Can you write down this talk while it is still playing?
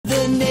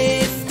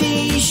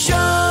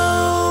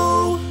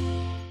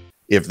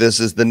If this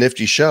is the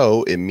Nifty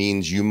Show, it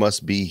means you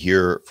must be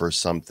here for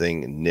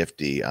something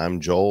nifty. I'm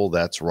Joel,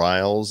 that's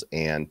Ryles,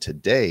 and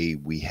today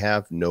we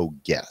have no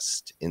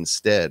guest.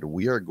 Instead,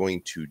 we are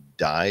going to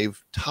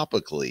dive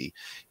topically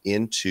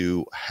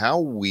into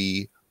how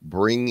we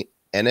bring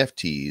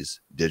NFTs,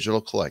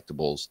 digital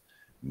collectibles,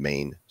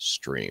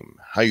 mainstream.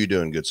 How you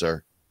doing, good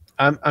sir?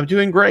 I'm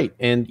doing great.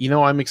 And,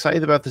 I'm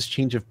excited about this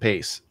change of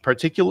pace,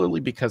 particularly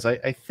because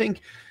I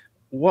think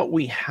what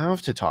we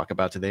have to talk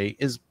about today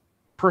is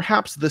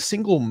perhaps the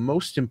single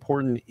most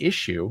important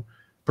issue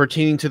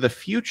pertaining to the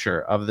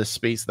future of the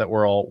space that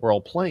we're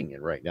all playing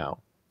in right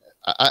now.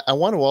 I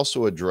want to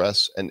also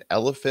address an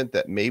elephant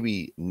that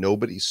maybe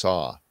nobody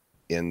saw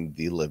in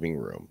the living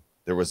room.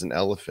 There was an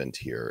elephant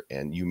here,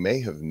 and you may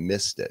have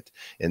missed it.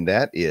 And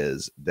that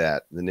is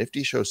that the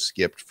Nifty Show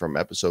skipped from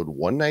episode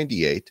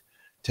 198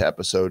 to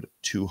episode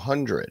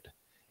 200.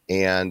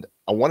 And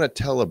I want to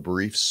tell a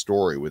brief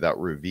story without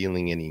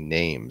revealing any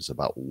names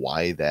about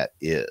why that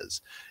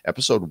is.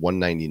 Episode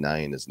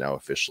 199 is now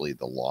officially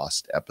the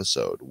lost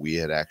episode. We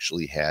had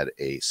actually had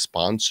a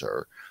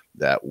sponsor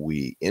that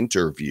we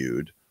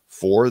interviewed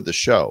for the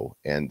show,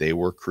 and they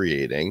were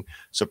creating,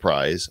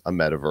 surprise, a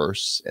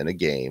metaverse and a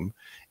game.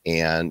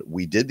 And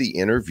we did the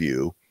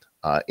interview,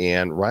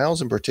 and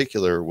Ryles in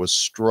particular was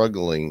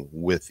struggling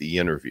with the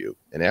interview.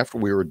 And after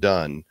we were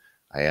done,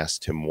 I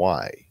asked him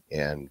why.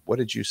 And what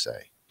did you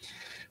say?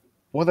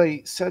 What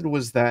I said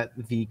was that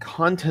the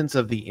contents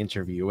of the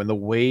interview and the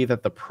way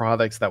that the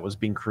products that was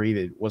being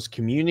created was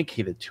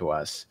communicated to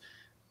us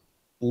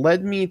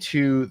led me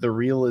to the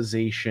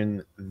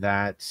realization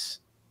that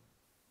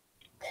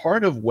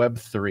part of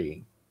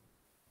Web3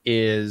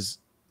 is,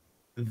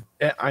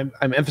 I'm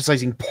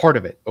emphasizing part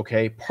of it,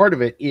 okay? Part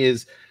of it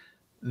is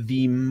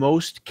the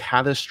most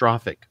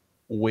catastrophic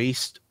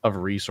waste of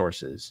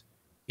resources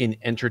in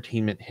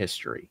entertainment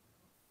history.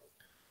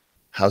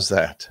 How's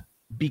that?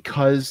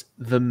 Because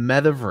the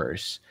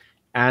metaverse,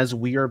 as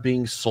we are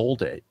being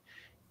sold it,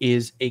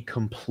 is a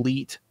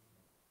complete,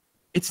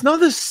 it's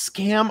not a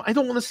scam. I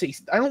don't want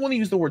to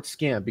use the word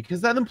scam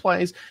because that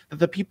implies that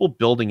the people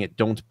building it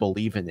don't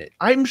believe in it.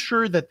 I'm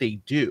sure that they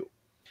do,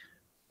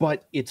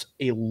 but it's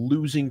a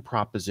losing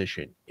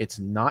proposition. It's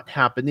not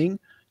happening.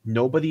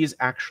 Nobody is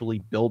actually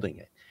building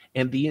it.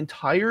 And the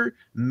entire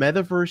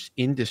metaverse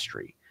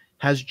industry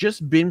has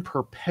just been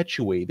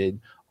perpetuated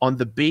on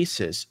the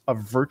basis of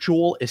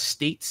virtual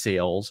estate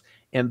sales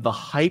and the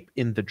hype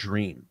in the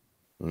dream.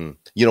 You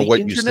know, the what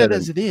internet you said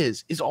as it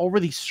is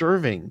already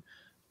serving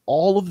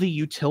all of the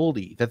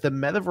utility that the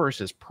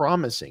metaverse is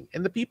promising.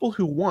 And the people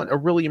who want a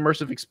really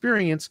immersive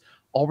experience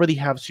already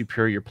have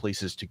superior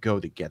places to go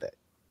to get it.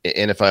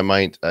 And if I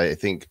might, I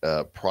think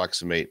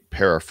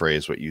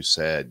paraphrase what you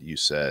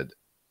said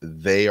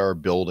they are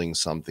building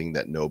something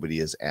that nobody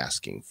is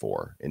asking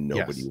for and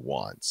nobody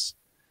wants.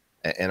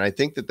 And I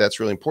think that that's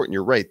really important.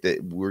 You're right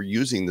that we're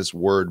using this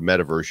word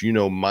metaverse. You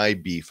know, my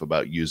beef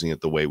about using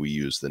it the way we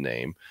use the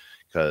name,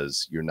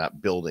 because you're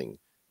not building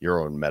your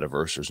own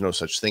metaverse. There's no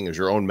such thing as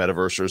your own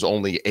metaverse. There's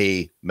only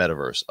a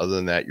metaverse. Other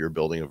than that, you're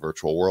building a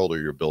virtual world or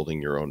you're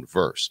building your own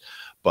verse.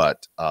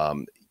 But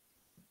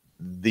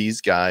these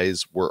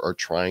guys are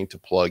trying to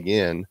plug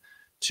in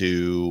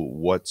to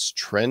what's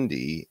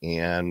trendy.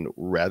 And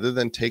rather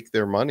than take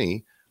their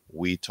money,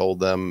 we told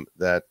them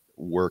that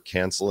we're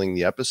canceling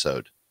the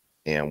episode.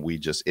 And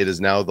it is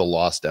now the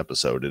lost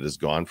episode. It is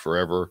gone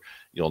forever.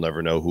 You'll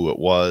never know who it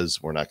was.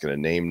 We're not going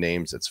to name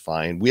names. It's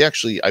fine.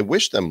 I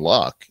wish them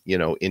luck,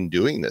 in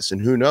doing this.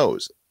 And who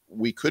knows,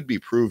 we could be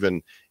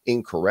proven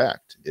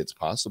incorrect. It's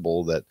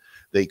possible that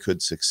they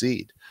could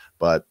succeed,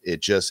 but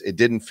it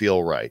didn't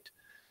feel right.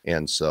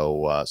 And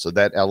so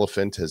that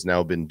elephant has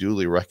now been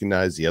duly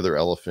recognized. The other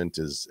elephant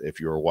is, if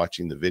you were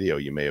watching the video,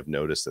 you may have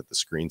noticed that the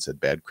screen said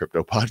Bad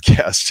Crypto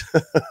Podcast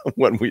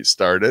when we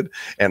started.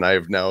 And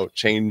I've now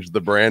changed the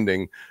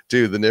branding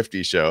to the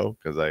Nifty Show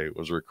because I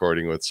was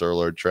recording with Sir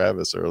Lord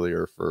Travis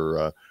earlier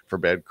for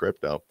Bad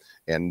Crypto.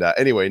 And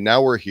anyway,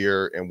 now we're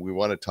here and we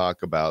want to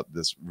talk about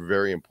this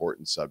very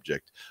important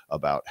subject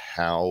about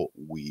how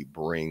we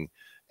bring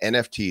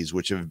NFTs,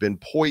 which have been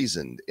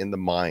poisoned in the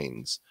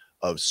minds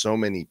of so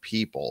many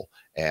people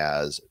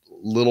as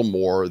little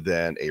more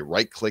than a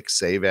right-click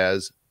save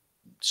as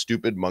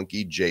stupid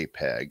monkey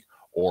JPEG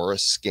or a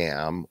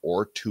scam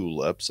or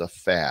tulips, a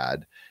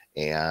fad.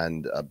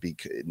 And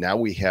now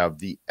we have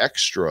the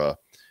extra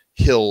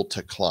hill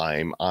to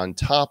climb on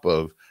top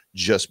of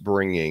just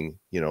bringing,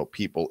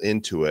 people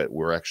into it.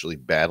 We're actually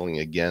battling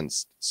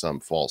against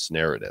some false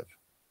narrative.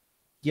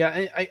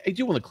 Yeah, I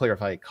do want to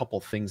clarify a couple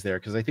things there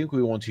because I think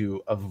we want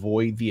to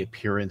avoid the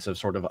appearance of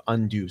sort of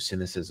undue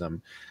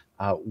cynicism.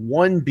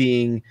 One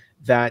being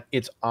that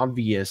it's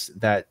obvious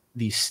that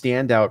the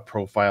standout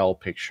profile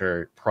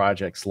picture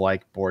projects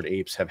like Bored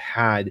Apes have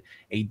had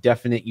a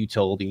definite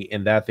utility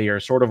in that they are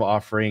sort of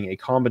offering a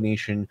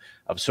combination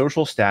of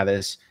social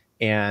status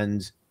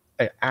and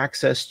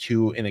access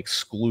to an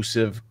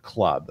exclusive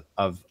club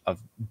of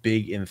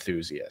big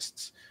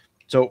enthusiasts.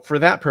 So for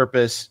that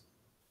purpose,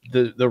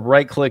 the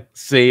right click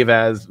save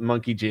as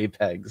monkey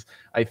JPEGs,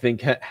 I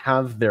think,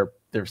 have their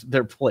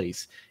their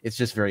place. It's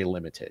just very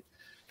limited.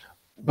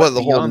 Well,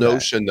 the whole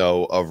notion,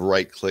 though, of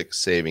right-click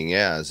saving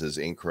as is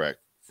incorrect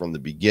from the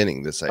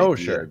beginning. This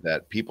idea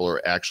that people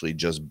are actually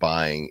just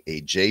buying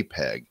a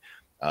JPEG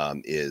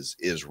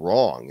is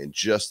wrong, and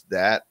just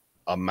that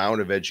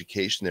amount of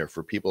education there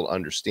for people to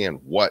understand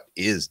what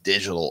is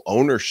digital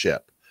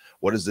ownership.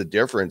 What is the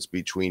difference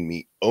between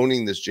me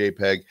owning this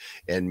JPEG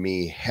and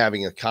me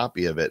having a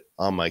copy of it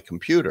on my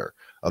computer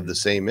of the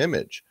same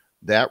image?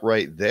 That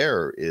right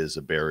there is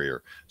a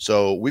barrier.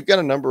 So we've got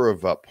a number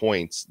of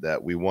points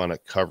that we want to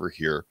cover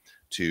here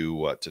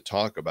to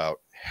talk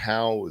about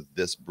how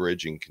this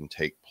bridging can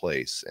take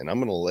place. And I'm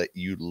going to let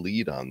you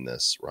lead on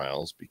this,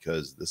 Ryles,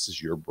 because this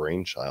is your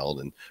brainchild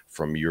and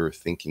from your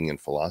thinking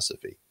and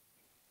philosophy.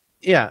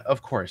 Yeah,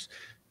 of course.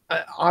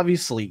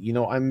 Obviously, you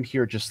know, I'm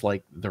here just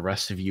like the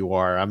rest of you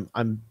are.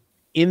 I'm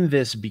in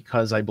this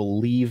because I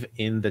believe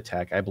in the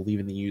tech, I believe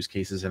in the use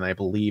cases, and I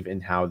believe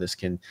in how this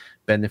can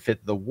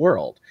benefit the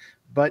world.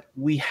 But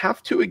we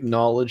have to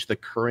acknowledge the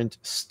current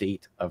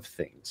state of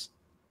things.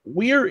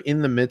 We are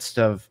in the midst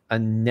of a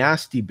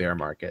nasty bear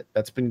market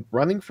that's been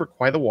running for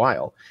quite a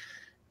while,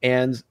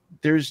 and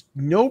there's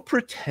no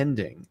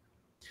pretending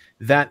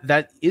that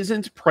that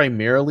isn't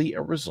primarily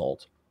a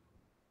result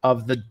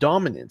of the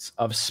dominance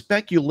of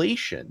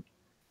speculation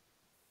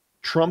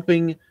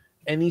trumping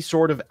any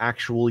sort of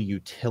actual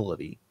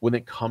utility when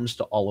it comes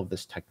to all of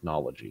this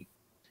technology.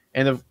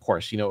 And of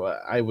course, you know,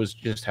 I was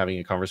just having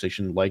a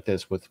conversation like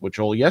this with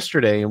Joel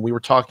yesterday, and we were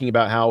talking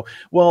about how,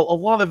 well, a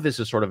lot of this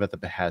is sort of at the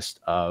behest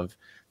of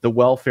the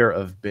welfare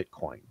of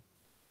Bitcoin,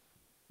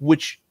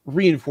 which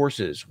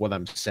reinforces what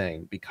I'm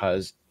saying,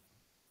 because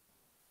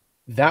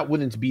that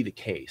wouldn't be the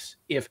case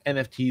if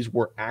NFTs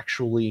were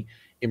actually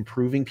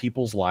improving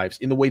people's lives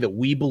in the way that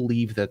we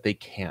believe that they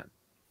can.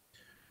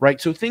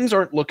 Right? So things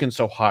aren't looking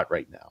so hot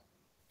right now.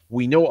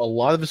 We know a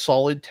lot of the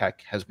solid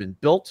tech has been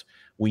built.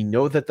 We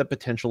know that the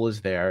potential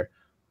is there,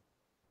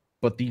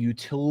 but the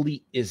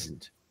utility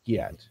isn't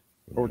yet.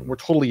 We're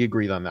totally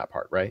agreed on that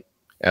part, right?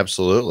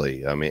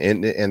 Absolutely. I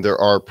mean, and there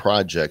are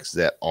projects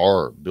that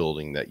are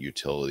building that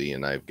utility,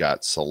 and I've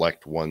got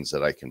select ones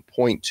that I can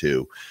point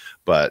to.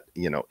 But,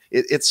 you know,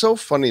 it's so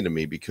funny to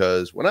me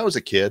because when I was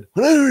a kid,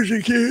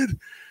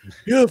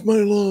 get off my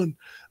lawn,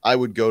 I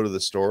would go to the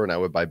store and I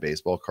would buy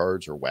baseball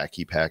cards or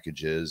wacky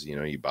packages. You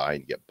know, you buy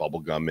and you get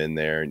bubble gum in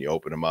there and you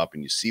open them up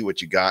and you see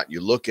what you got. And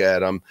you look at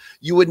them.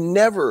 You would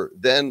never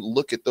then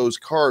look at those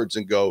cards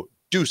and go,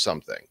 do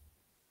something.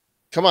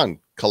 Come on,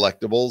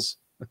 collectibles,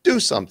 do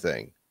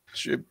something.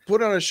 Should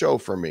put on a show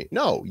for me.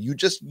 No, you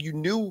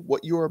knew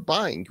what you were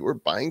buying. You were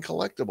buying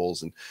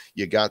collectibles and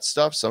you got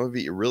stuff. Some of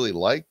it you really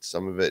liked.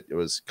 Some of it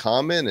was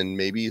common, and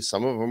maybe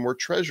some of them were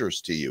treasures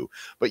to you,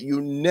 but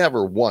you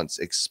never once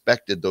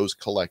expected those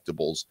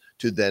collectibles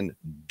to then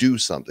do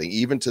something.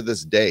 Even to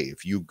this day,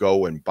 if you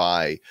go and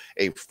buy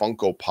a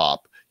Funko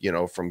Pop, you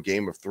know, from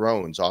Game of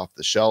Thrones off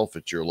the shelf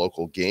at your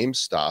local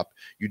GameStop,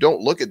 you don't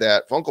look at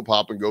that Funko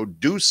Pop and go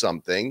do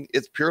something.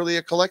 It's purely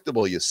a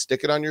collectible. You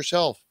stick it on your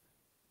shelf.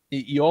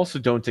 You also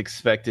don't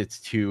expect it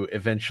to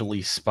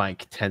eventually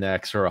spike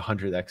 10x or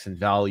 100x in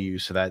value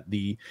so that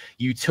the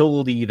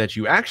utility that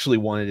you actually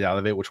wanted out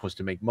of it, which was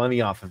to make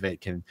money off of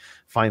it, can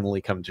finally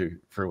come to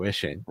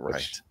fruition. Right.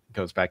 Which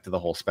goes back to the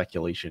whole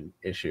speculation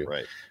issue.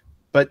 Right.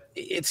 But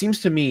it seems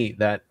to me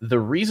that the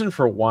reason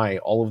for why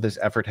all of this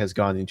effort has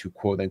gone into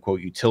quote unquote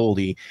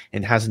utility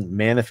and hasn't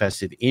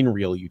manifested in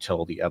real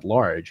utility at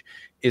large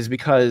is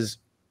because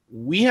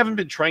we haven't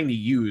been trying to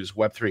use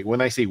Web3.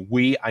 When I say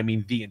we, I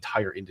mean the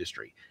entire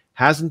industry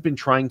hasn't been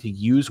trying to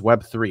use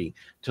Web3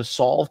 to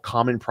solve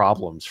common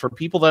problems for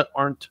people that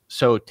aren't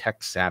so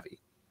tech savvy.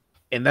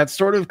 And that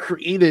sort of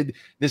created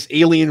this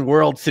alien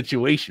world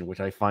situation, which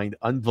I find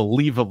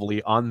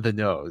unbelievably on the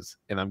nose.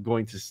 And I'm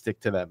going to stick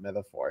to that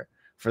metaphor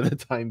for the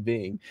time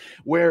being,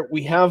 where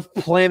we have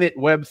Planet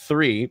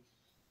Web3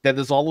 that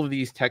is all of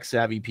these tech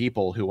savvy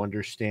people who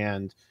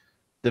understand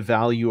the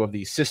value of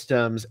these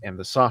systems and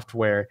the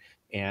software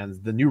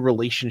and the new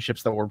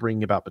relationships that we're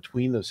bringing about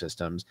between those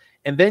systems.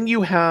 And then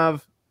you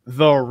have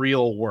the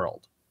real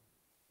world.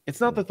 It's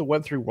not that the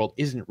Web3 world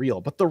isn't real,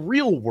 but the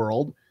real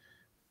world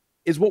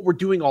is what we're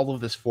doing all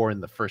of this for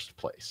in the first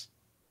place,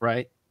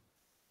 right?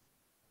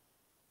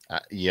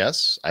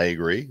 Yes, I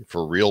agree.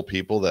 For real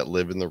people that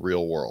live in the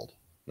real world.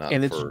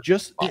 And it's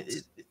just,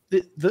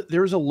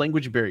 there's a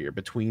language barrier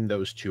between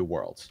those two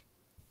worlds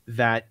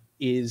that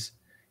is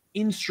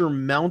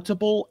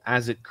insurmountable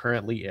as it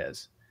currently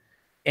is.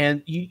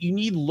 And you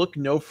need look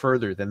no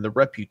further than the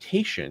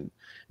reputation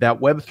that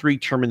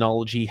Web3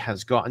 terminology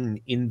has gotten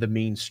in the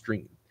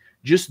mainstream.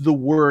 Just the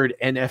word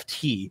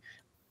NFT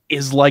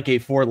is like a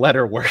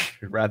 4-letter word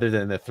rather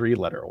than a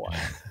 3-letter one.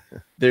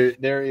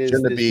 There is.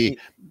 Shouldn't it be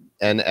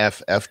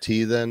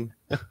NFFT then?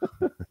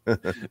 You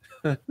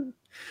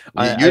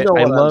know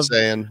what I'm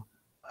saying.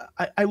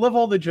 I love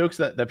all the jokes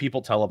that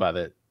people tell about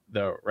it.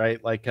 though,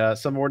 right? Like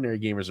Some Ordinary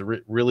Gamer is a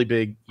really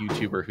big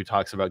YouTuber who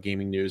talks about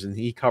gaming news, and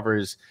he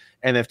covers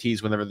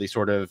NFTs whenever they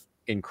sort of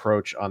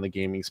encroach on the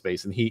gaming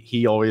space. And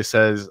he always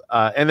says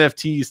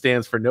NFT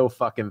stands for no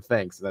fucking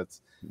thanks.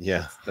 That's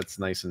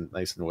nice and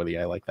witty.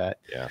 I like that.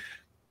 Yeah.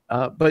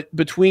 But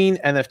between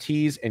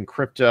NFTs and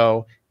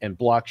crypto and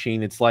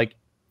blockchain, it's like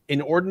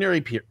an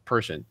ordinary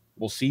person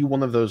will see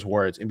one of those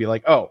words and be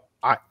like, oh,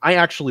 I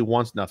actually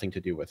want nothing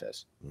to do with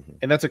this. Mm-hmm.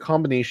 And that's a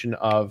combination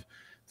of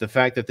the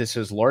fact that this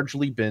has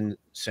largely been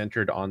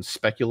centered on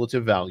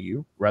speculative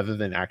value rather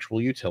than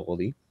actual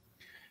utility,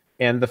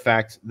 and the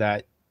fact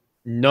that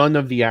none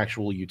of the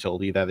actual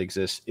utility that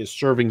exists is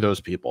serving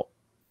those people.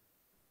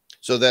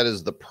 So that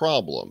is the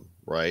problem,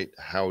 right?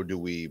 How do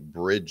we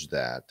bridge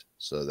that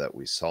so that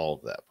we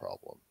solve that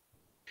problem?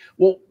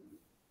 Well,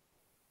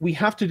 we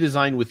have to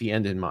design with the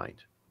end in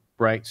mind,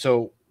 right?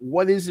 So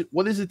what is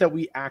it that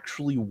we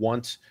actually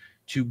want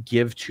to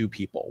give to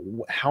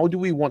people? How do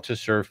we want to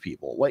serve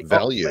people? Like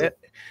value.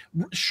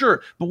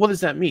 Sure, but what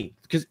does that mean?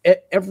 Because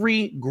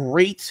every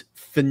great,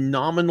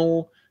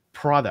 phenomenal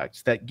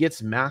product that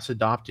gets mass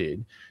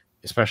adopted,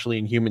 especially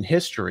in human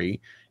history,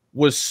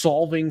 was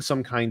solving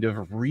some kind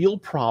of real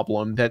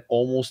problem that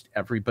almost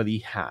everybody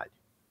had.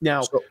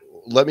 Now, so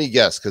let me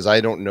guess, because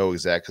I don't know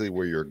exactly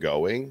where you're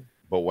going,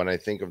 but when I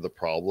think of the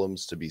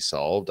problems to be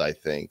solved, I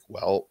think,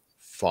 well,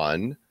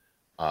 fun.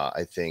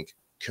 I think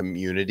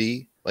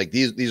community. Like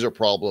these are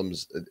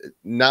problems.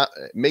 Not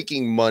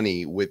making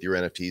money with your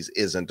NFTs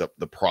isn't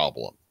the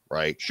problem,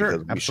 right? Sure,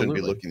 because we shouldn't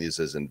be looking at these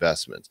as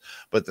investments.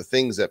 But the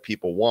things that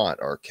people want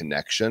are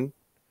connection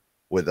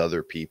with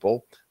other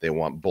people. They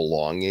want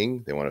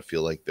belonging. They want to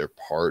feel like they're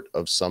part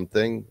of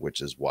something,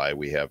 which is why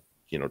we have,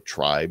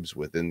 tribes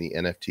within the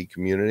NFT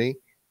community.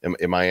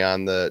 Am I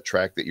on the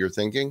track that you're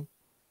thinking?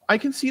 I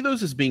can see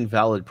those as being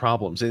valid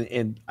problems,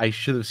 and I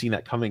should have seen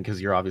that coming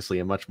because you're obviously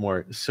a much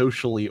more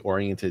socially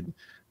oriented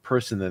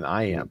person than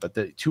I am. But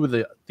the two of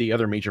the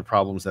other major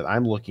problems that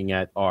I'm looking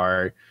at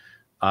are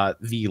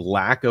the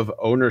lack of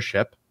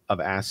ownership of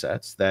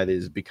assets that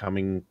is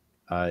becoming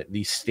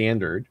the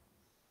standard.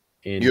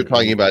 You're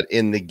talking about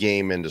in the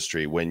game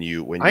industry when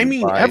you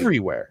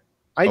everywhere.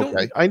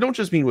 I don't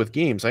just mean with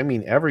games. I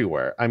mean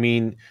everywhere. I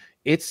mean,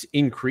 it's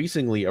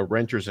increasingly a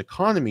renter's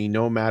economy,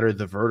 no matter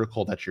the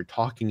vertical that you're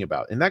talking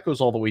about. And that goes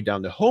all the way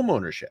down to home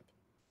ownership.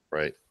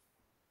 Right.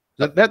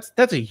 That's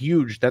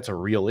a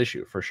real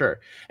issue for sure.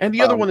 And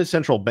the other one is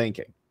central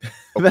banking.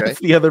 Okay. That's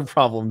the other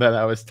problem that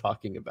I was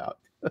talking about.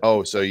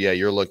 Oh, so yeah,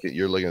 you're looking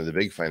at the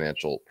big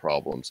financial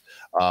problems.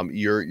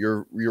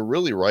 You're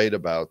really right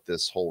about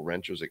this whole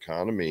renter's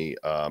economy.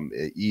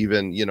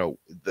 Even,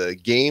 the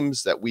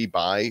games that we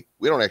buy,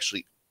 we don't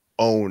actually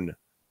own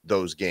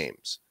those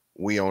games.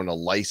 We own a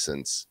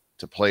license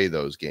to play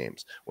those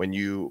games. When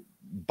you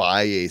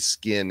buy a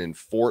skin in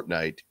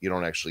Fortnite, you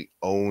don't actually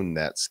own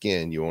that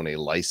skin. You own a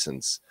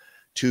license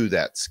to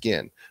that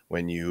skin.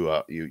 When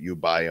you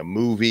buy a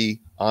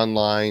movie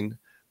online,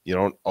 you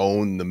don't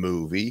own the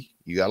movie.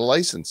 You got a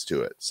license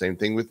to it. Same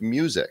thing with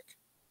music.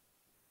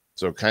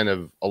 So kind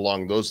of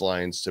along those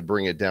lines, to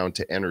bring it down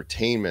to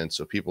entertainment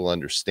so people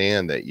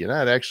understand that you're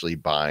not actually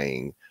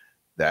buying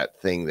that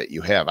thing that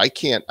you have. I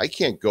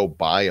can't go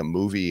buy a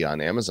movie on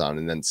Amazon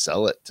and then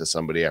sell it to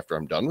somebody after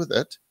I'm done with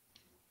it.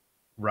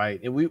 Right.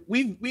 And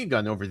we've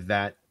gone over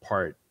that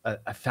part a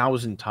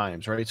 1,000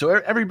 times, right? So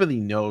everybody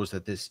knows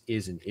that this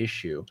is an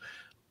issue.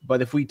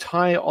 But if we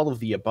tie all of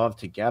the above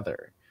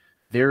together,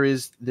 there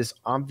is this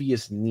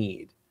obvious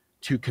need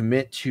to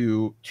commit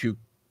to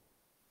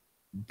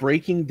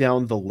breaking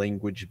down the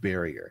language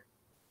barrier,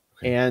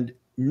 and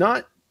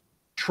not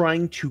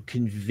trying to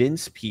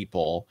convince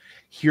people,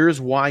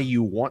 here's why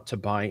you want to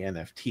buy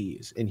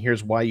NFTs and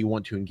here's why you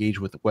want to engage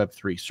with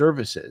Web3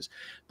 services,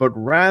 but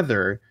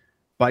rather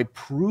by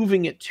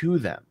proving it to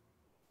them,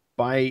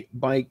 by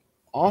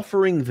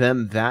offering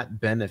them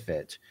that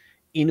benefit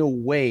in a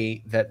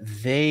way that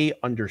they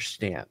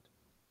understand.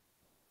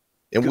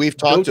 And we've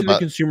talked about the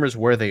consumers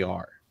where they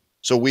are.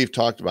 So we've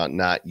talked about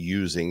not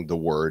using the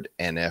word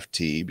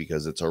NFT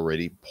because it's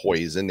already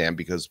poisoned and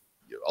because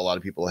a lot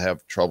of people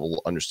have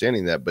trouble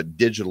understanding that. But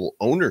digital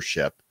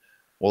ownership,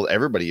 well,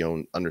 everybody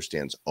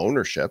understands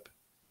ownership.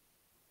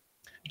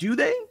 Do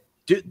they?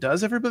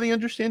 Does everybody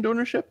understand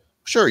ownership?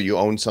 Sure. You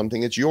own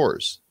something, it's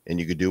yours, and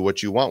you can do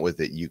what you want with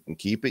it. You can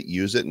keep it,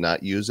 use it,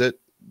 not use it,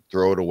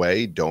 throw it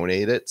away,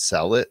 donate it,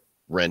 sell it,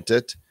 rent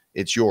it.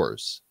 It's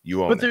yours.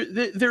 You own it.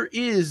 But there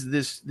is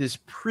this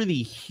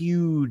pretty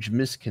huge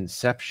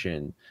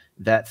misconception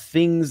that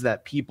things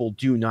that people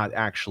do not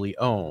actually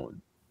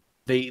own,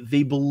 they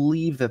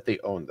believe that they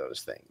own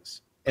those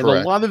things. And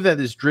Correct. A lot of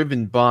that is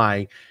driven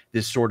by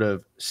this sort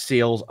of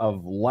sales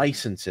of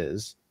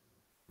licenses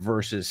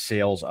versus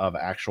sales of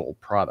actual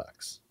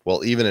products.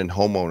 Well, even in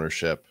home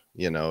ownership,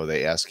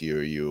 they ask you,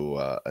 are you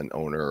an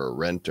owner or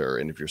renter?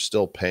 And if you're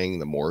still paying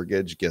the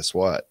mortgage, guess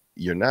what?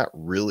 You're not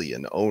really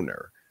an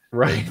owner.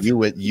 Right.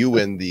 You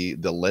and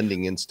the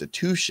lending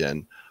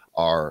institution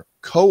are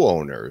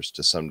co-owners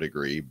to some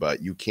degree,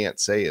 but you can't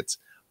say it's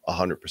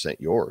 100%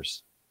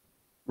 yours.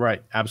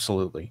 Right.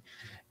 Absolutely.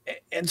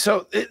 And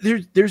so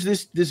there's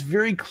this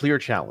very clear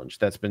challenge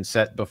that's been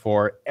set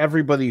before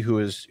everybody who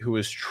is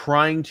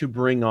trying to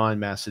bring on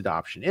mass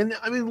adoption. And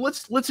I mean,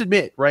 let's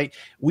admit, right?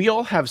 We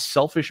all have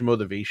selfish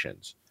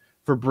motivations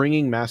for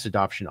bringing mass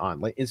adoption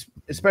on. Like,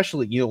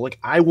 especially, like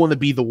I want to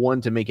be the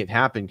one to make it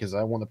happen because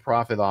I want to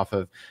profit off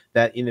of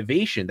that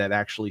innovation that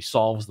actually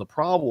solves the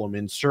problem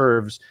and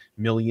serves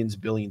millions,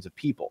 billions of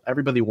people.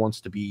 Everybody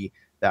wants to be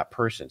that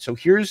person. So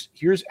here's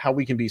how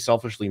we can be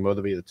selfishly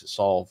motivated to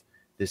solve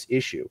this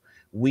issue.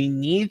 We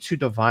need to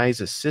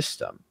devise a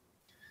system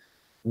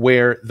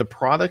where the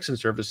products and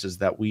services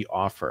that we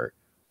offer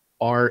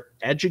are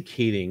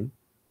educating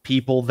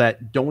people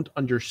that don't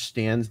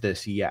understand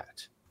this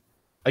yet.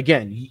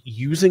 Again,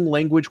 using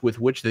language with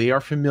which they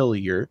are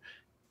familiar,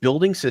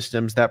 building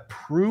systems that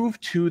prove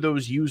to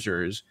those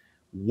users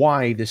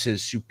why this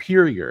is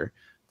superior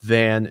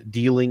than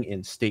dealing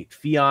in state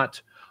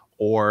fiat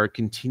or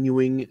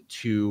continuing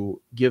to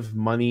give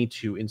money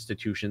to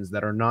institutions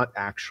that are not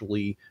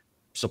actually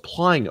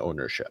supplying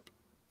ownership.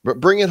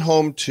 But bring it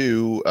home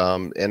to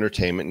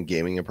entertainment and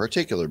gaming in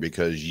particular,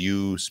 because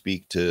you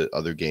speak to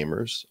other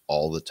gamers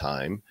all the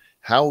time.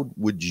 How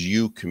would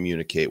you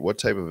communicate? What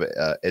type of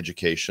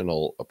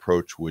educational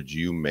approach would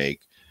you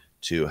make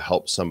to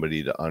help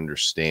somebody to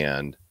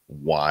understand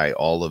why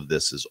all of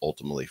this is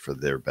ultimately for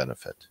their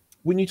benefit?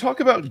 When you talk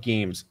about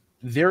games,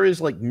 there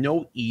is like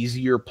no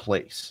easier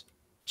place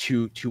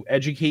to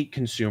educate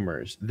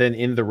consumers than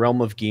in the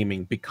realm of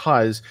gaming,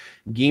 because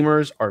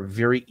gamers are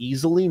very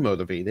easily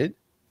motivated.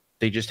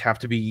 They just have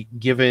to be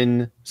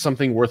given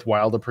something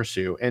worthwhile to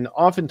pursue. And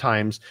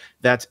oftentimes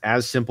that's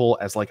as simple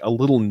as like a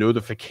little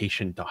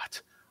notification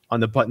dot on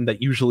the button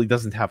that usually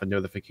doesn't have a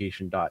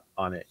notification dot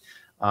on it.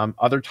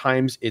 Other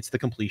times it's the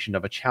completion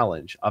of a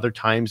challenge. Other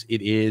times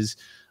it is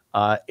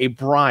a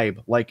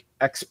bribe like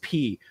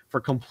XP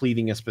for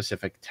completing a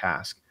specific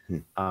task.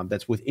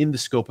 That's within the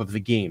scope of the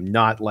game,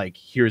 not like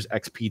here's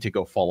XP to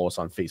go follow us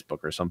on Facebook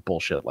or some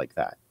bullshit like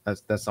that.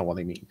 That's not what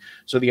I mean.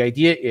 So the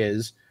idea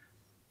is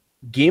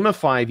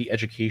gamify the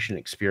education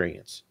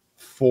experience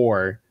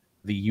for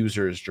the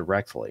users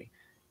directly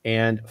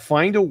and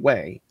find a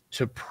way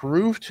to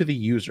prove to the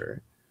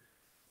user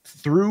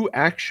through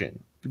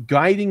action,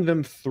 guiding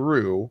them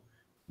through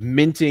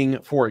minting,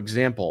 for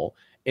example,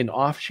 an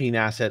off-chain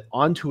asset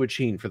onto a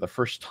chain for the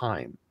first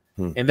time,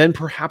 and then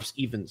perhaps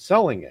even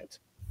selling it.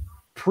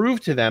 Prove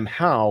to them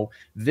how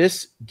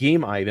this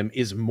game item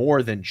is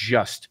more than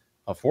just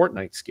a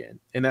Fortnite skin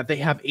and that they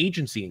have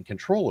agency and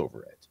control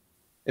over it.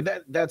 And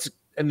that's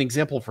an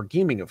example for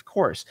gaming, of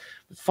course.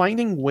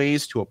 Finding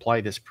ways to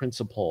apply this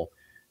principle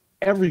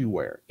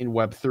everywhere in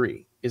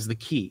Web3 is the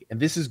key. And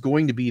this is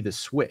going to be the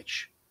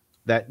switch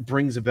that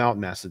brings about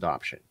mass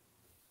adoption.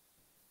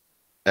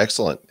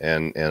 Excellent.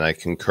 And I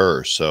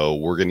concur. So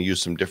we're going to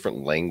use some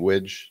different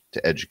language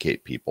to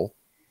educate people.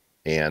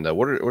 And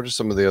what are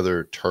some of the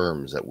other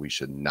terms that we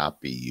should not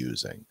be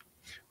using?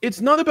 It's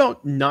not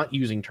about not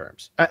using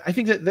terms. I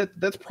think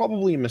that's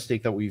probably a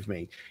mistake that we've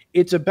made.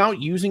 It's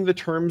about using the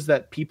terms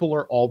that people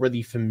are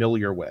already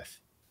familiar with.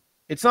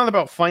 It's not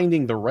about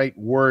finding the right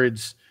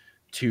words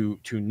to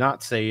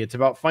not say. It's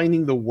about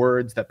finding the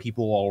words that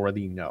people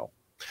already know.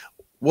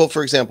 Well,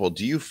 for example,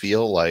 do you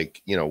feel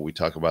like, we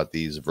talk about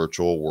these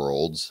virtual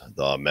worlds,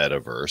 the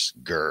metaverse,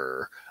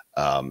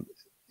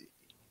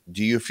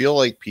 do you feel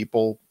like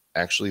people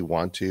actually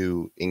want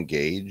to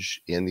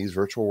engage in these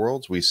virtual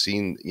worlds? We've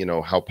seen,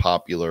 how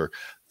popular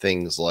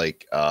things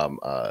like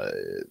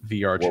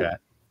VR chat.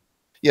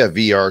 Yeah,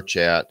 VR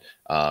chat.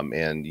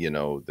 And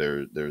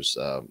there's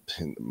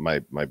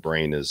my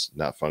brain is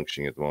not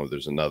functioning at the moment.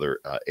 There's another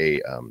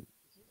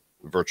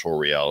virtual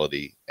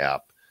reality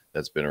app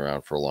that's been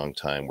around for a long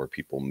time where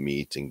people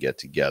meet and get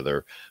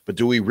together. But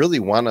do we really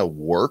want to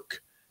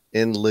work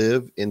and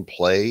live and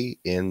play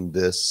in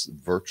this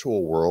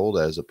virtual world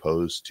as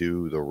opposed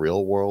to the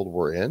real world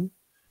we're in?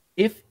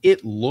 If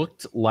it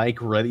looked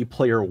like Ready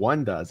Player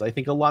One does, I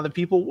think a lot of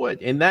people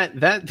would. And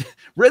that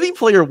Ready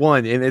Player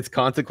One and its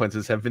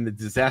consequences have been a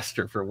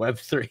disaster for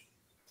Web3.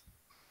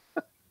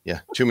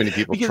 Yeah, too many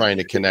people trying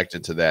to connect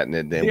it to that,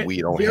 and then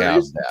we don't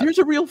have that. There's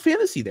a real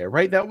fantasy there,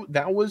 right?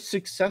 That was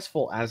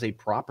successful as a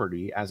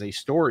property, as a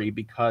story,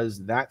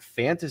 because that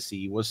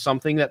fantasy was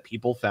something that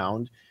people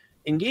found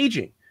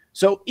engaging.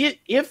 So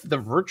if the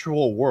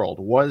virtual world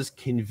was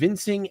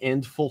convincing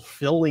and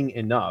fulfilling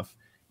enough,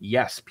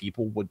 yes,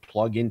 people would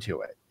plug into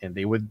it and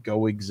they would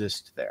go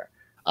exist there.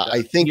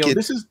 I think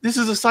this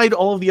is aside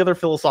all of the other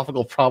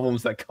philosophical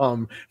problems that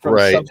come from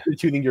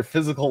substituting your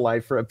physical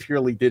life for a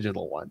purely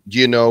digital one.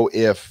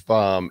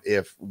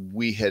 If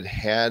we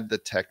had the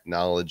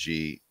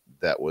technology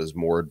that was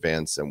more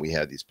advanced than we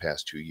had these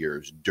past 2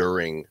 years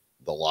during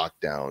the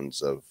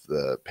lockdowns of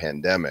the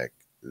pandemic,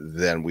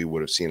 then we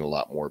would have seen a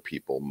lot more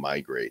people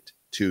migrate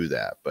to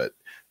that. But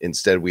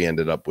instead, we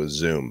ended up with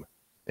Zoom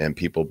and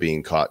people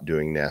being caught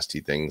doing nasty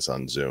things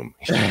on Zoom.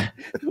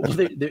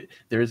 Well,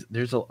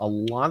 there's a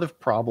lot of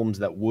problems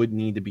that would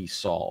need to be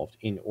solved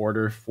in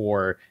order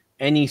for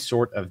any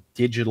sort of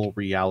digital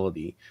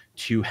reality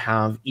to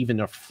have even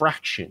a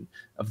fraction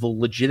of the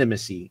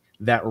legitimacy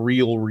that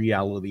real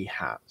reality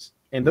has.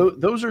 And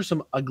those are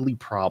some ugly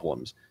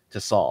problems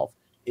to solve.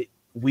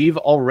 We've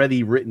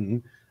already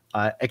written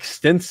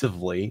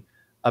extensively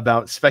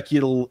about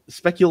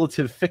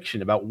speculative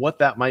fiction, about what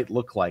that might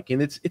look like,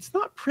 and it's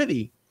not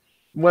pretty.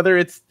 Whether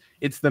it's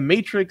the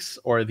Matrix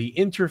or the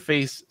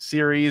Interface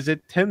series,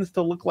 it tends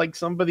to look like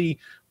somebody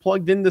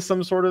plugged into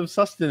some sort of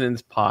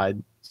sustenance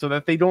pod so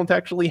that they don't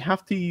actually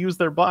have to use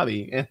their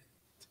body. And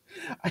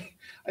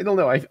I don't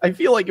know. I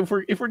feel like if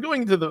we're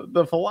going to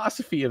the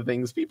philosophy of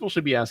things, people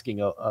should be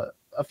asking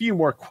a few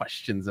more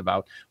questions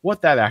about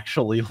what that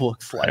actually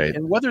looks like,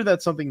 and whether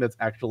that's something that's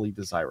actually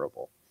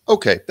desirable.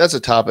 Okay, that's a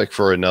topic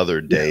for another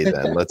day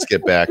then. Let's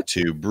get back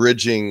to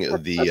bridging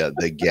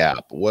the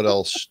gap. What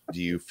else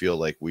do you feel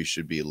like we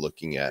should be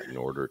looking at in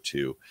order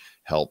to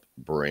help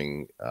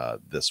bring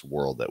this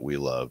world that we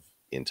love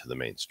into the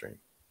mainstream?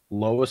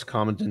 Lowest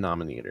common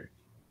denominator.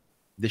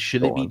 This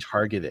shouldn't be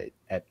targeted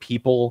at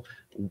people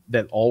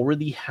that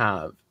already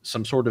have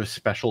some sort of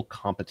special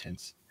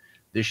competence.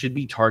 This should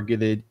be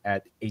targeted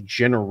at a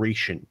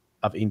generation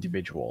of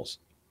individuals.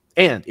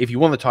 And if you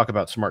want to talk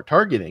about smart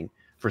targeting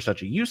for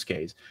such a use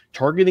case,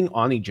 targeting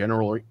on a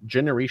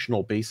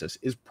generational basis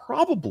is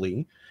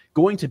probably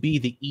going to be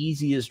the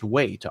easiest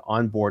way to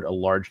onboard a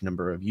large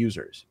number of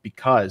users.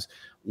 Because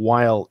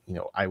while,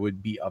 I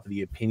would be of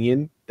the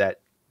opinion that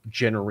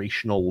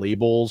generational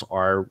labels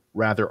are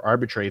rather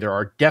arbitrary, there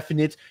are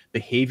definite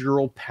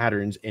behavioral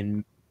patterns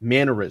and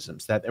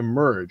mannerisms that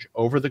emerge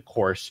over the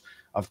course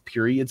of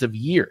periods of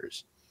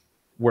years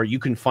where you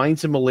can find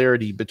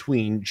similarity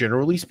between,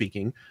 generally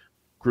speaking,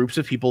 groups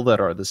of people that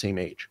are the same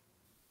age.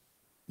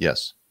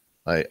 Yes,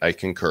 I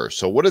concur.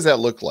 So what does that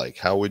look like?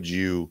 How would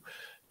you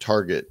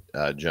target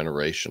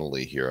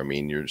generationally here? I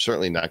mean, you're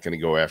certainly not going to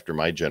go after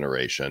my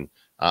generation.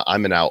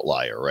 I'm an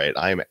outlier, right?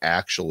 I'm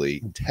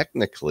actually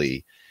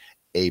technically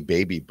a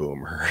baby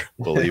boomer,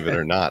 believe it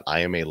or not. I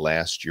am a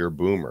last year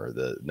boomer.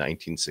 The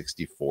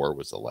 1964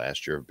 was the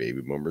last year of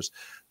baby boomers.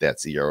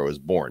 That's the year I was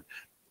born.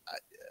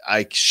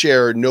 I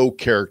share no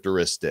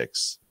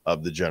characteristics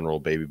of the general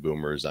baby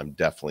boomers. I'm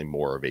definitely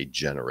more of a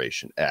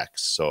Generation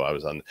X. So I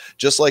was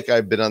just like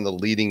I've been on the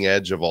leading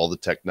edge of all the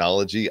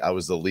technology, I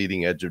was the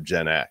leading edge of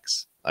Gen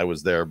X. I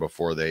was there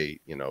before they,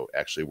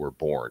 actually were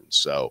born.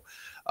 So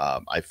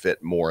I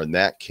fit more in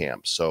that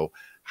camp. So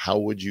how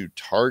would you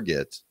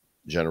target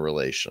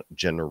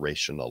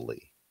generationally?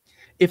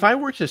 If I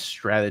were to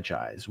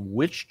strategize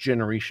which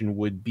generation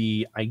would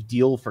be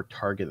ideal for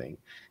targeting,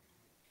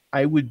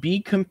 I would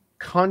be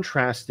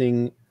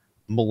contrasting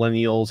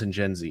millennials and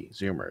Gen Z,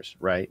 Zoomers,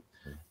 right?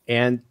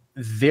 And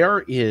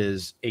there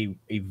is a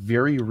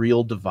very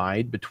real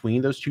divide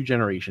between those two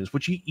generations,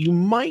 which you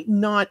might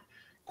not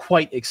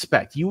quite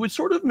expect. You would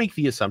sort of make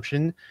the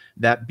assumption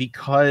that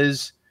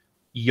because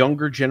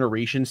younger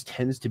generations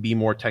tends to be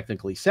more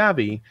technically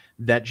savvy,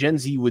 that Gen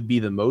Z would be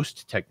the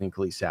most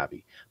technically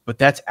savvy. But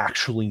that's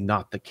actually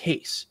not the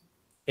case.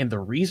 And the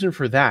reason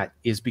for that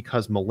is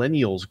because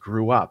millennials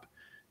grew up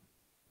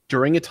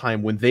during a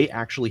time when they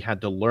actually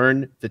had to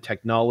learn the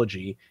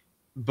technology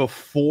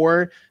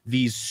before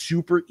these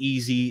super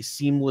easy,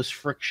 seamless,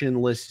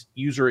 frictionless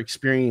user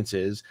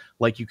experiences,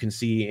 like you can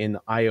see in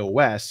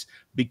iOS,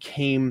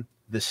 became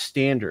the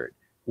standard,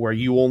 where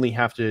you only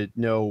have to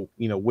know,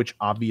 which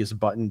obvious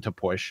button to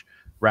push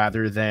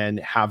rather than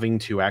having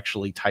to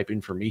actually type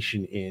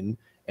information in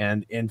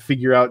and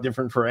figure out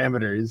different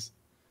parameters.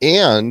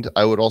 And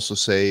I would also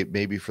say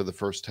maybe for the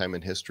first time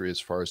in history, as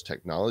far as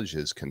technology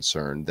is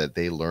concerned, that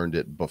they learned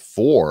it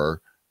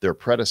before their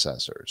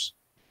predecessors,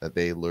 that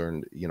they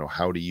learned,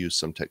 how to use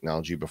some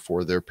technology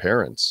before their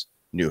parents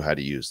knew how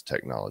to use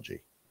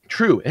technology.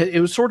 True.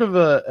 It was sort of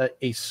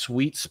a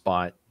sweet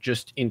spot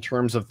just in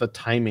terms of the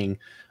timing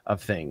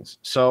of things.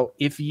 So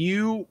if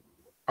you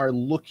are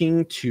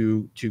looking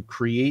to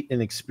create an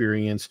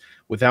experience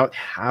without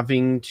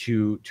having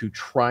to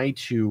try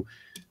to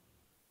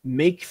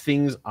make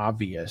things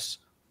obvious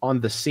on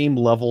the same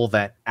level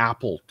that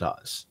Apple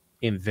does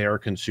in their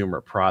consumer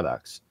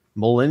products,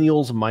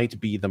 millennials might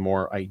be the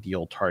more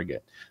ideal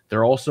target.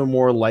 They're also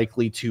more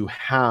likely to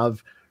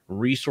have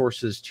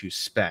resources to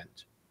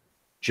spend,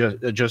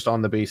 just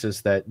on the basis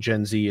that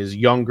Gen Z is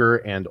younger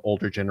and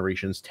older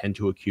generations tend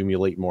to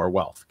accumulate more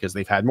wealth because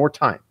they've had more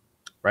time,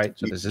 right?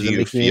 So this isn't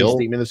making any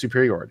statement of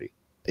superiority.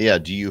 Yeah.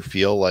 Do you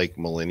feel like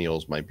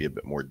millennials might be a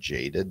bit more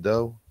jaded,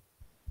 though?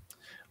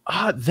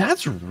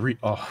 That's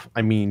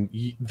I mean,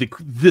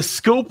 the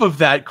scope of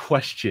that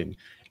question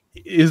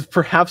is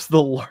perhaps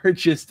the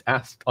largest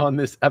asked on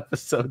this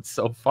episode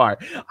so far.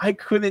 I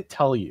couldn't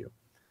tell you.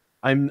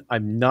 I'm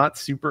not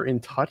super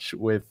in touch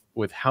with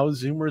how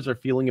Zoomers are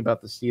feeling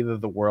about the state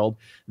of the world.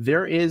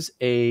 There is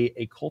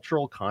a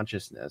cultural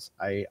consciousness,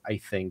 I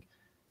think,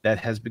 that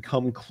has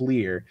become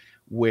clear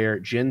where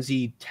Gen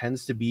Z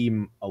tends to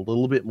be a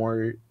little bit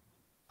more,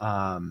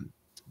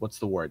 what's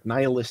the word,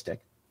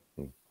 nihilistic.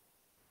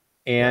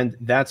 And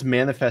that's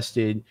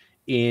manifested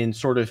in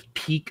sort of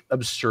peak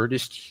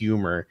absurdist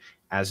humor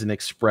as an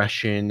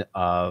expression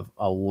of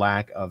a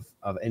lack of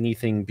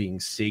anything being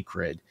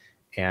sacred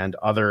and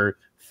other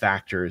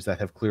factors that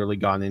have clearly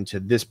gone into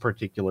this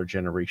particular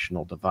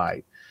generational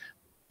divide.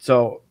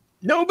 So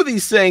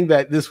nobody's saying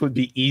that this would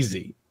be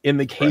easy in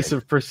the case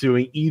of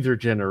pursuing either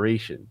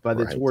generation, but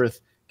it's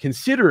worth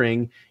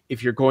considering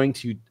if you're going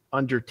to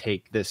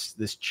undertake this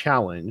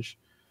challenge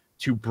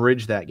to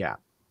bridge that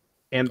gap.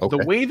 And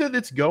the way that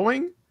it's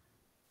going,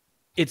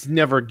 it's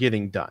never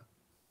getting done.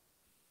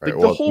 Like,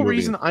 the whole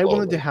reason I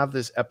wanted to have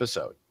this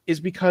episode is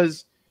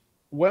because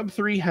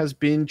Web3 has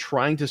been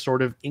trying to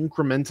sort of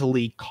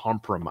incrementally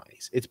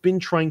compromise. It's been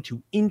trying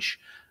to inch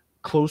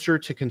closer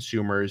to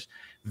consumers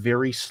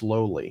very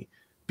slowly,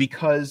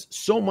 because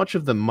so much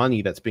of the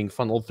money that's being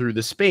funneled through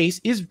the space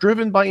is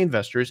driven by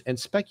investors and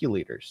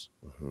speculators.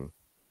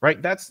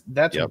 Right? That's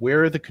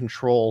where the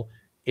control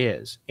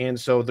is. And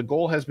so the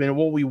goal has been,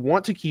 well, we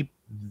want to keep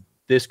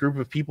this group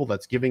of people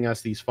that's giving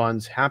us these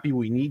funds happy.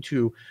 We need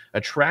to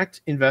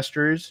attract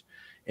investors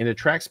and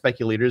attract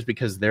speculators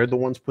because they're the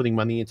ones putting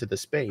money into the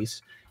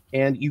space.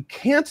 And you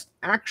can't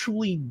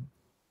actually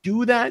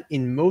do that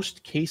in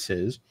most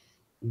cases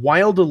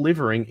while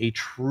delivering a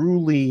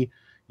truly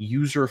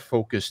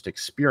user-focused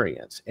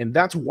experience. And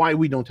that's why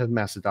we don't have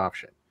mass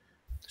adoption.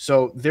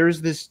 So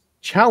there's this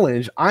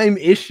challenge I'm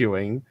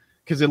issuing,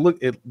 because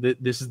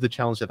this is the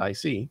challenge that I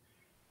see,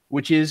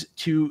 which is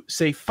to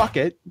say fuck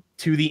it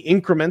to the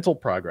incremental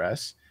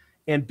progress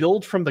and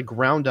build from the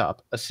ground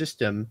up a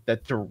system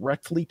that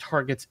directly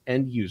targets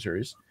end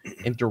users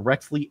and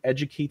directly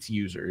educates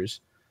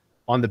users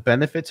on the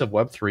benefits of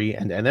Web3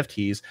 and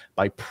NFTs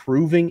by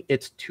proving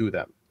it to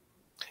them.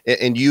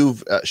 And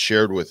you've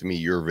shared with me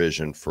your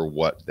vision for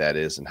what that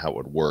is and how it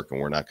would work.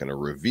 And we're not going to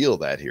reveal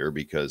that here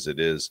because it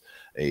is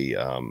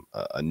a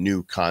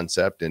new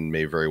concept and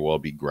may very well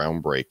be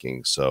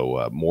groundbreaking.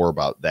 So more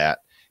about that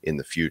in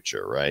the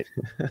future, right?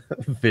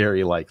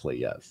 Very likely,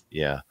 yes.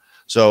 Yeah.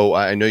 So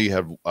I know you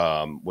have,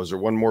 was there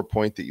one more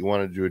point that you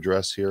wanted to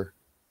address here,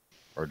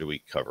 or do we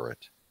cover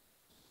it?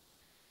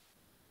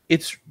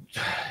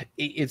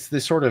 It's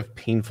this sort of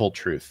painful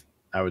truth,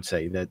 I would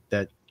say,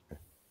 that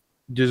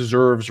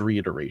deserves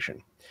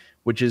reiteration,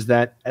 which is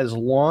that as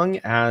long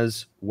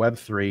as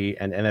Web3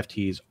 and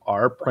NFTs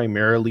are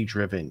primarily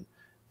driven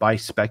by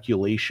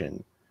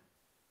speculation,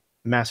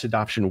 mass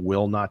adoption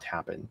will not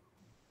happen.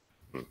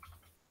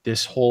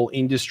 This whole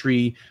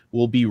industry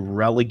will be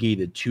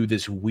relegated to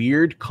this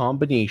weird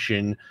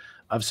combination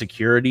of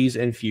securities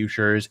and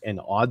futures and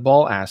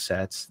oddball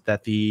assets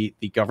that the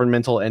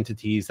governmental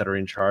entities that are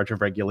in charge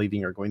of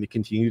regulating are going to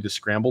continue to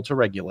scramble to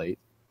regulate.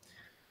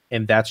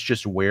 And that's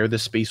just where the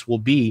space will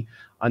be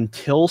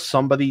until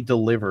somebody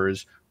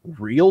delivers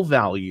real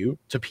value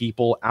to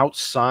people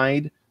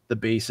outside the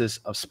basis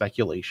of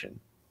speculation,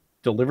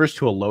 delivers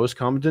to a lowest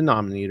common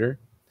denominator,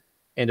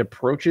 and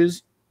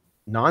approaches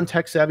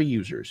non-tech savvy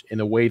users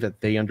in a way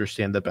that they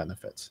understand the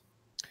benefits.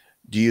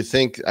 Do you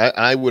think,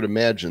 I would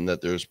imagine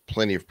that there's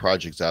plenty of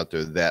projects out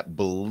there that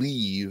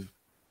believe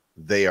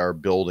they are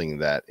building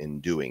that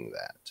and doing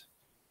that?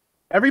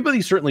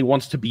 Everybody certainly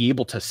wants to be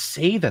able to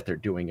say that they're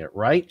doing it,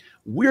 right?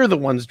 We're the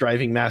ones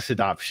driving mass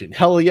adoption.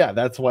 Hell yeah,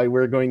 that's why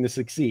we're going to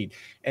succeed.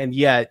 And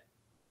yet,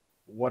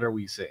 what are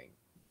we saying?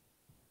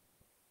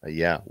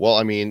 Yeah. Well,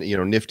 I mean,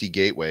 Nifty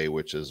Gateway,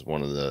 which is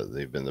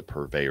they've been the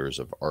purveyors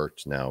of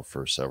art now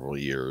for several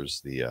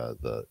years.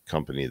 The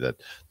company that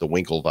the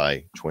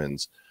Winklevi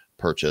twins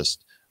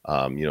purchased,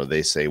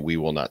 they say we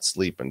will not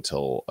sleep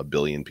until 1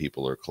 billion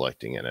people are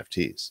collecting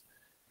NFTs.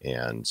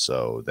 And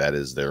so that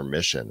is their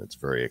mission. It's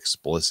very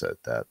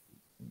explicit that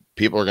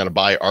people are going to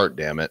buy art,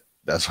 damn it.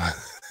 That's what,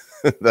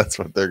 that's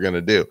what they're going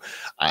to do.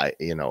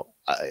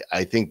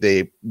 I think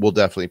they will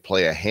definitely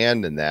play a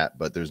hand in that,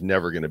 but there's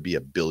never going to be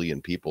 1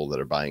 billion people that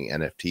are buying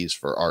NFTs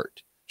for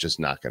art. Just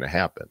not going to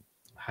happen.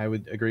 I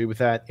would agree with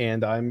that.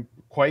 And I'm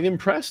quite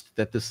impressed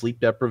that the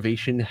sleep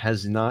deprivation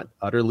has not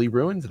utterly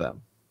ruined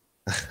them.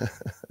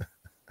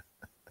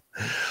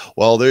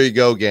 Well, there you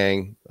go,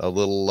 gang. A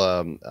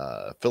little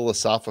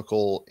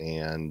philosophical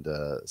and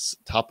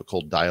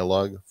topical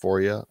dialogue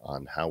for you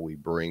on how we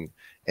bring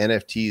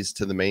NFTs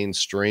to the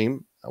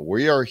mainstream.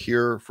 We are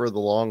here for the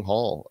long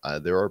haul.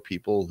 There are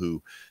people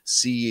who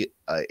see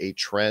a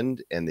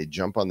trend and they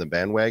jump on the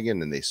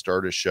bandwagon and they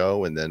start a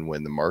show. And then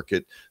when the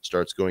market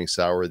starts going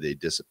sour, they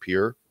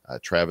disappear.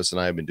 Travis and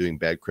I have been doing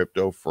Bad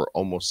Crypto for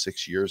almost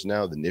 6 years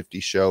now. The Nifty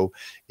Show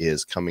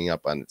is coming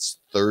up on its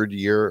 3rd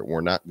year.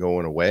 We're not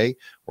going away.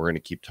 We're going to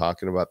keep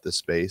talking about this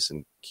space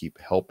and keep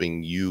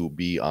helping you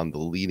be on the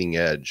leading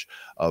edge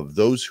of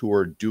those who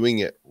are doing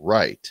it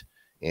right.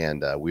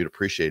 And we'd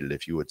appreciate it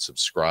if you would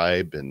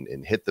subscribe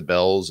and hit the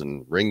bells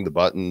and ring the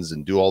buttons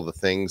and do all the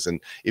things. And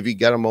if you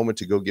got a moment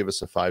to go give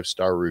us a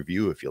 5-star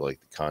review, if you like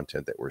the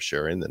content that we're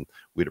sharing, then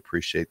we'd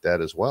appreciate that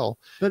as well.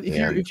 But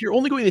if you're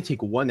only going to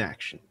take one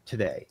action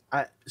today,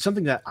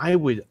 something that I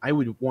would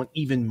want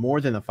even more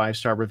than a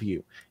 5-star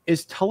review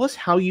is tell us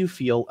how you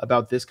feel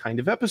about this kind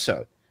of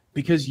episode.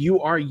 Because you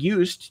are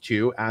used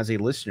to, as a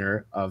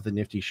listener of the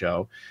Nifty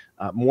Show,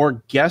 more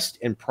guest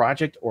and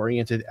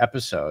project-oriented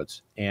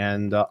episodes.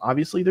 And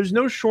obviously, there's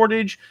no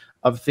shortage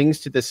of things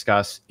to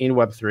discuss in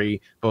Web3,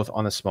 both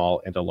on a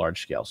small and a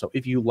large scale. So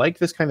if you like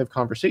this kind of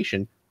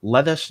conversation,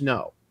 let us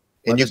know.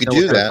 And you can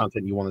do that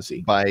content you want to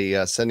see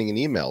by sending an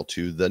email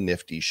to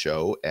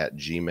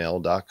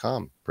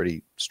theniftyshow@gmail.com.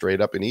 Pretty straight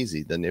up and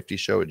easy.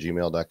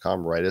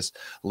 Theniftyshow@gmail.com. Write us,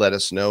 let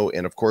us know.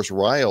 And of course,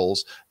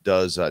 Ryles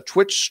does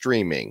Twitch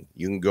streaming.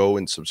 You can go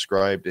and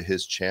subscribe to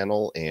his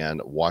channel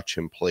and watch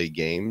him play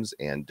games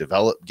and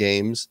develop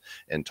games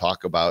and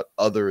talk about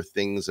other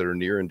things that are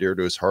near and dear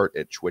to his heart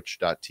at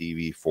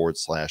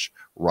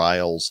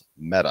twitch.tv/Ryles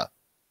Meta.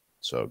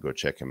 So go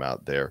check him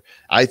out there.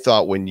 I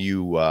thought when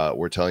you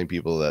were telling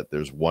people that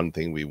there's one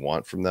thing we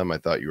want from them, I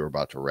thought you were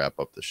about to wrap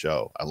up the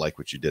show. I like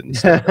what you did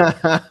instead.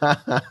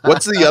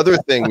 What's the other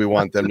thing we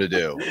want them to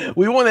do?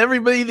 We want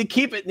everybody to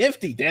keep it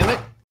nifty, damn it.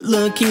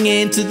 Looking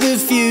into the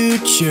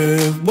future,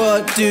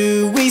 what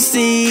do we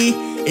see?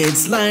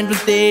 It's lined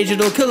with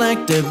digital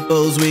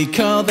collectibles, we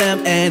call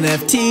them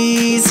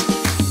NFTs.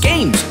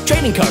 Games,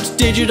 trading cards,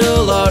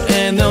 digital art,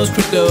 and those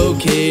crypto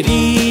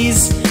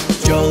kitties.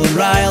 Joel and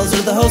Ryles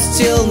are the hosts,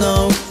 you'll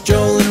know.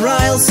 Joel and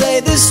Ryles say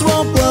this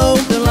won't blow.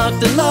 They're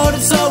locked and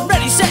loaded, so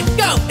ready, set,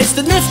 go. It's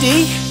the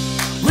nifty,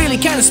 really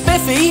kind of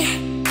spiffy.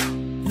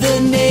 The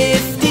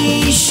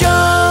Nifty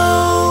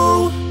Show.